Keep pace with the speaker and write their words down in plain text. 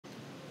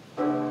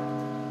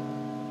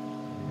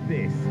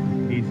This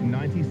is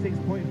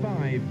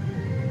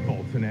 96.5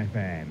 Bolton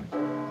FM.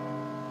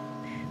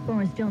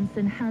 Boris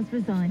Johnson has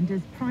resigned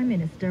as Prime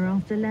Minister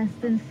after less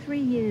than 3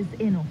 years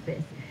in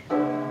office.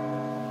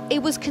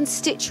 It was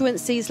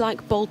constituencies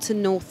like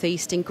Bolton North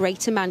East in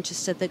Greater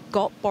Manchester that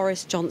got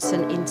Boris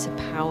Johnson into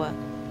power.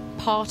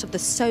 Part of the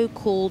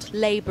so-called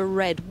Labour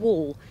Red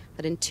Wall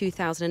that in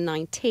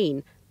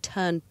 2019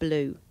 turned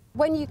blue.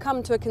 When you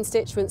come to a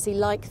constituency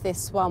like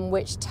this one,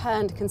 which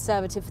turned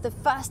Conservative for the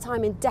first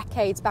time in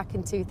decades back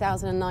in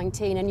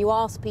 2019, and you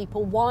ask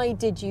people, why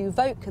did you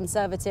vote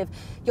Conservative,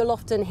 you'll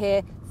often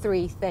hear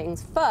three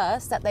things.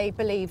 First, that they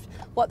believed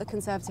what the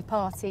Conservative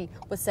Party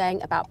was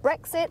saying about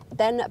Brexit,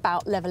 then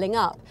about levelling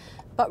up.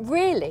 But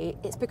really,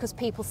 it's because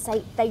people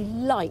say they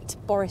liked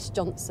Boris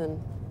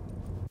Johnson.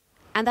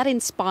 And that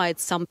inspired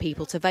some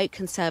people to vote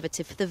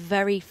Conservative for the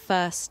very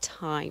first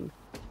time.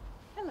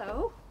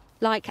 Hello.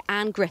 Like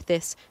Anne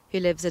Griffiths,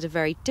 who lives at a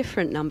very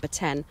different number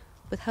 10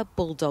 with her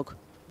bulldog,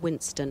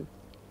 Winston.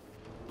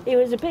 He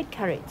was a big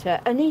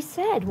character and he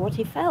said what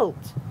he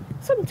felt.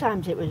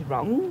 Sometimes it was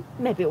wrong,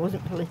 maybe it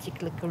wasn't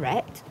politically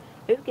correct.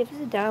 Who gives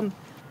a damn?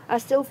 I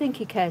still think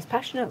he cares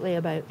passionately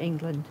about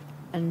England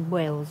and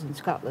Wales and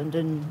Scotland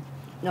and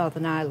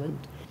Northern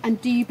Ireland. And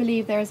do you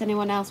believe there is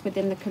anyone else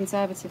within the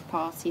Conservative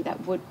Party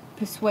that would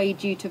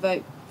persuade you to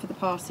vote for the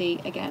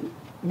party again?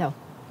 No.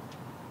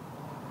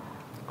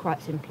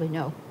 Quite simply,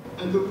 no.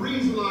 And the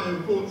reason I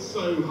have fought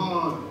so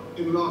hard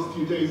in the last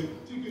few days...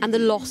 And the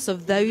loss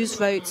of those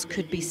votes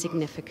could be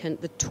significant.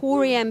 The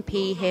Tory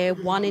MP here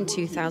won in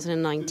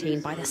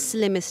 2019 by the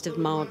slimmest of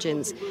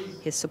margins.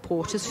 His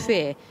supporters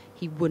fear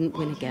he wouldn't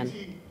win again.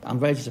 I'm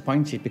very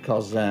disappointed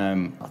because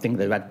I think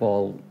the Red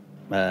Wall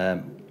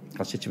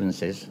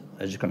constituencies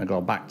are just going to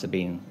go back to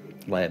being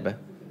Labour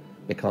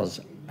because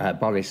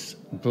Boris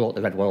brought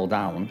the Red Wall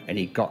down and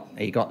he got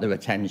their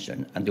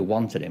attention and they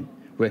wanted him.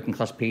 Working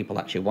class people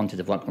actually wanted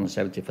to vote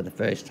Conservative for the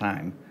first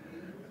time.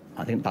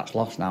 I think that's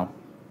lost now.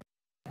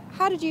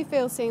 How did you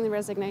feel seeing the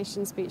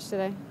resignation speech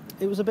today?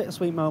 It was a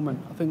bittersweet moment.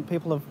 I think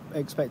people have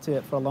expected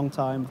it for a long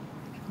time.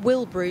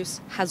 Will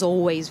Bruce has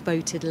always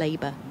voted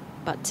Labour,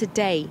 but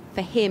today,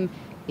 for him,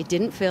 it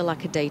didn't feel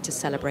like a day to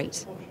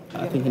celebrate.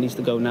 I think he needs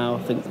to go now.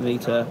 I think they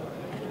need to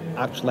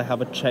actually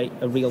have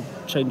a real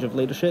change of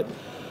leadership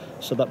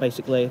so that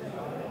basically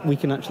we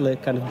can actually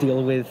kind of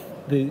deal with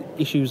the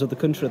issues of the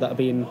country that are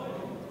being,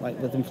 like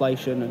with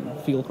inflation and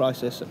fuel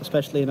crisis,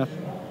 especially in a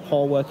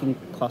poor working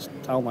class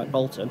town like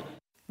Bolton.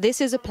 This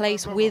is a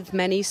place with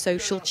many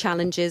social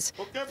challenges.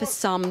 For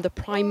some, the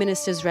Prime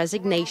Minister's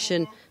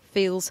resignation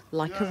feels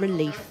like a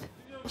relief.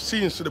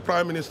 Since the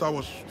Prime Minister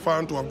was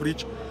found to have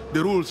breached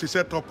the rules he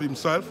set up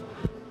himself,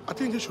 I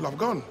think he should have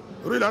gone.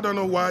 Really, I don't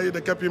know why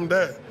they kept him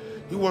there.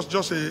 He was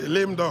just a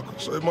lame duck,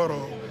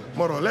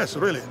 more or less,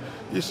 really.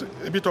 It's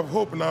a bit of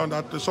hope now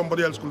that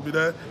somebody else could be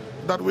there,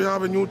 that we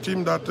have a new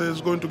team that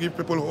is going to give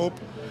people hope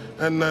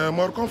and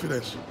more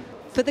confidence.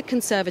 For the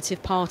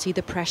Conservative Party,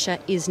 the pressure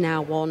is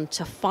now on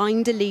to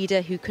find a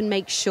leader who can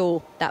make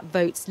sure that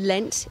votes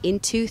lent in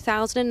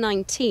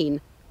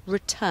 2019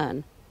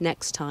 return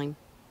next time.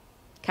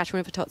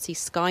 Katerina Vittozzi,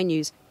 Sky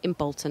News in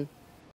Bolton.